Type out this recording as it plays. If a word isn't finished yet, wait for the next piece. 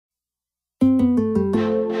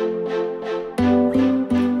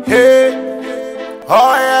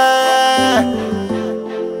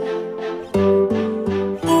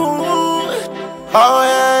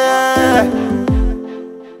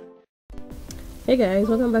Hey guys,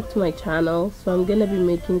 welcome back to my channel. So I'm gonna be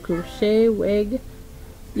making crochet wig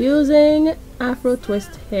using Afro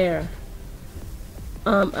twist hair.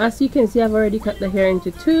 As you can see, I've already cut the hair into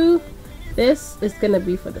two. This is gonna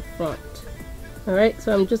be for the front. Alright,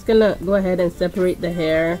 so I'm just gonna go ahead and separate the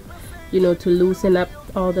hair, you know, to loosen up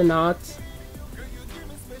all the knots.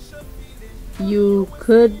 You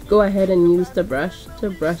could go ahead and use the brush to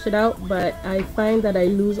brush it out, but I find that I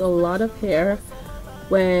lose a lot of hair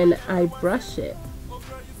when I brush it.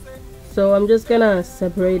 So I'm just gonna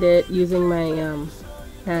separate it using my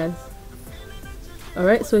hands.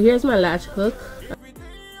 Alright, so here's my latch hook.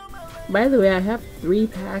 By the way, I have 3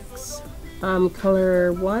 packs,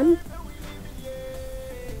 color 1,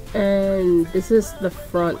 and this is the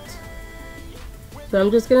front. So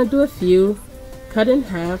I'm just gonna do a few, cut in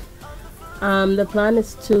half. The plan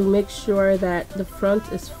is to make sure that the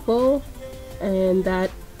front is full and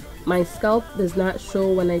that my scalp does not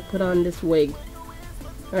show when I put on this wig.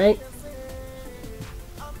 Alright,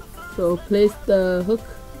 so place the hook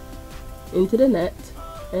into the net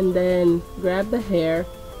and then grab the hair,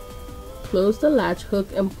 close the latch hook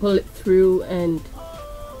and pull it through and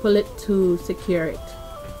pull it to secure it.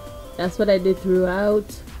 That's what I did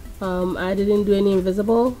throughout. I didn't do any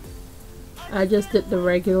invisible, I just did the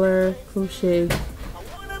regular crochet.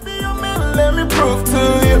 Let me prove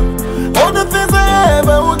to you all the things I have,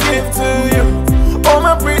 I will give to you. Oh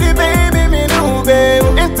my pretty baby, me do baby.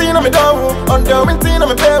 Intina me do, undo intina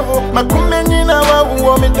me bevu. My kumeni na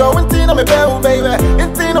wawu, me do intina me bevu, baby.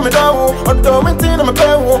 Intina me do, undo intina me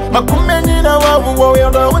bevu. My kumeni na wawu, me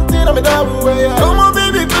do intina me bevu. Come on,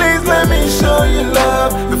 baby, please let me show you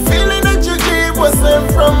love. The feeling that you give was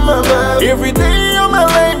sent from above. Every day of my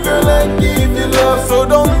life, girl, I give you love, so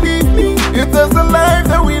don't leave me. If there's a life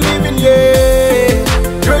that we live in, yeah.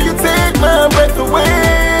 Girl, you take my breath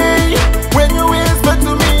away when you whisper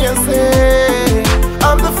to me and say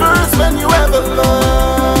I'm the first man you ever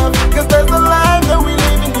loved. Cause there's a life that we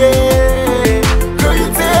live in, yeah. Girl, you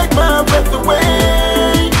take my breath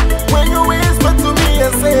away when you whisper to me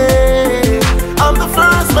and say I'm the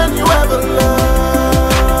first man you ever loved.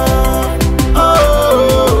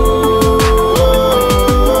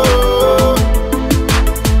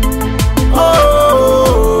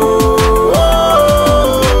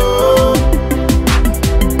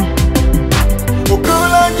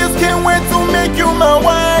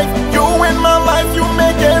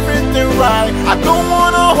 I don't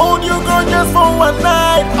wanna hold you, girl, just for one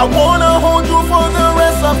night. I wanna hold you for the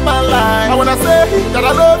rest of my life. I wanna say that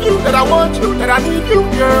I love you, that I want you, that I need you,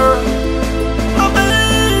 girl. My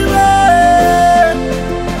baby,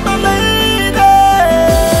 my lady,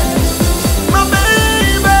 my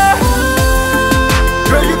baby.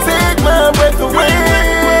 Girl, you take my breath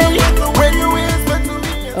away when you whisper to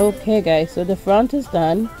me. Okay guys, so the front is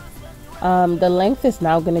done. The length is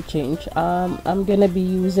now gonna change. I'm gonna be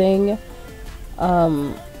using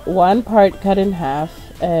one part cut in half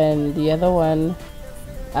and the other one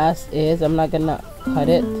as is. I'm not gonna cut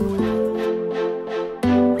it.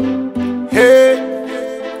 Hey,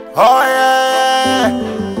 oh yeah,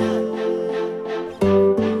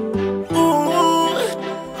 ooh,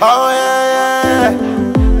 oh yeah,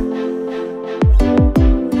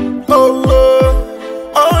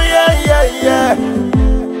 oh yeah, yeah, yeah.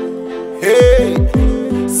 Hey,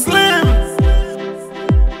 Slim,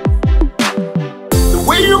 the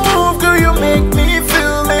way you move, girl, you make me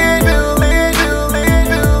feel it, feel it, feel it,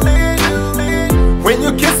 feel it, feel it. When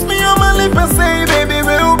you kiss me on my lip and say, baby,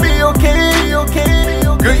 we'll be okay, okay.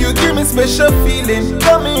 Girl, you give me special feeling,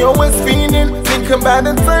 got me always feeling. Think about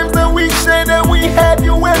the times that we shared, that we had,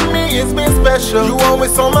 you and me, it's been special. You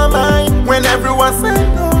always on my mind, when everyone said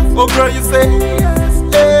no, oh girl, you say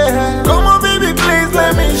yes, yeah. Come on, baby, please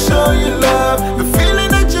let me show you love. The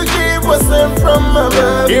feeling that you give was sent from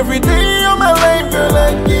above. Every day of my life, girl,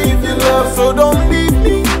 I give you love, so don't leave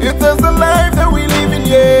me. If there's a life that we live in,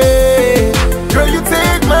 yeah. Girl, you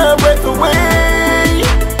take my breath away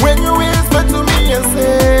when you whisper to me and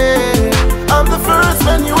say I'm the first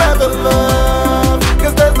man you ever loved.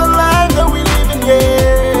 Cause there's a life that we live in,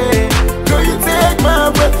 yeah. Girl, you take my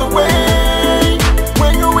breath away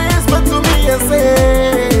when you whisper to me and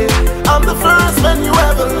say I'm the first man you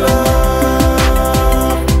ever loved.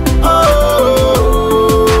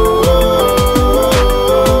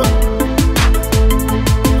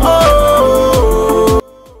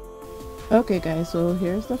 Okay guys, so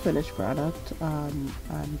here's the finished product. I'm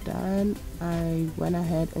done. I went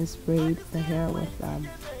ahead and sprayed the hair with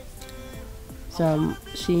some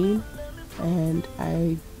sheen and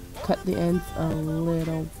I cut the ends a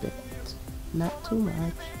little bit, not too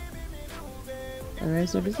much. Alright,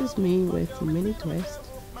 so this is me with mini twist.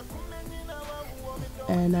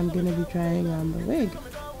 and I'm gonna be trying on the wig.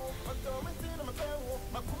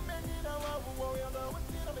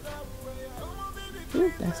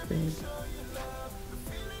 Ooh, that's big.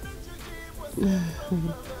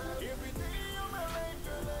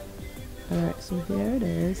 Alright, so here it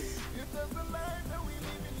is.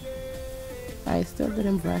 I still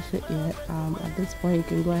didn't brush it yet. At this point you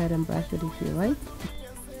can go ahead and brush it if you like.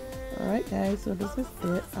 Alright guys, so this is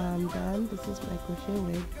it. I'm done. This is my crochet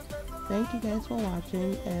wig. Thank you guys for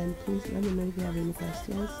watching, and please let me know if you have any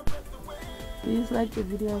questions. Please like the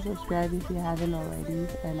video and subscribe if you haven't already,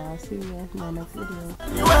 and I'll see you guys in my next video.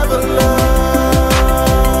 You ever love?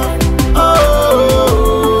 Oh.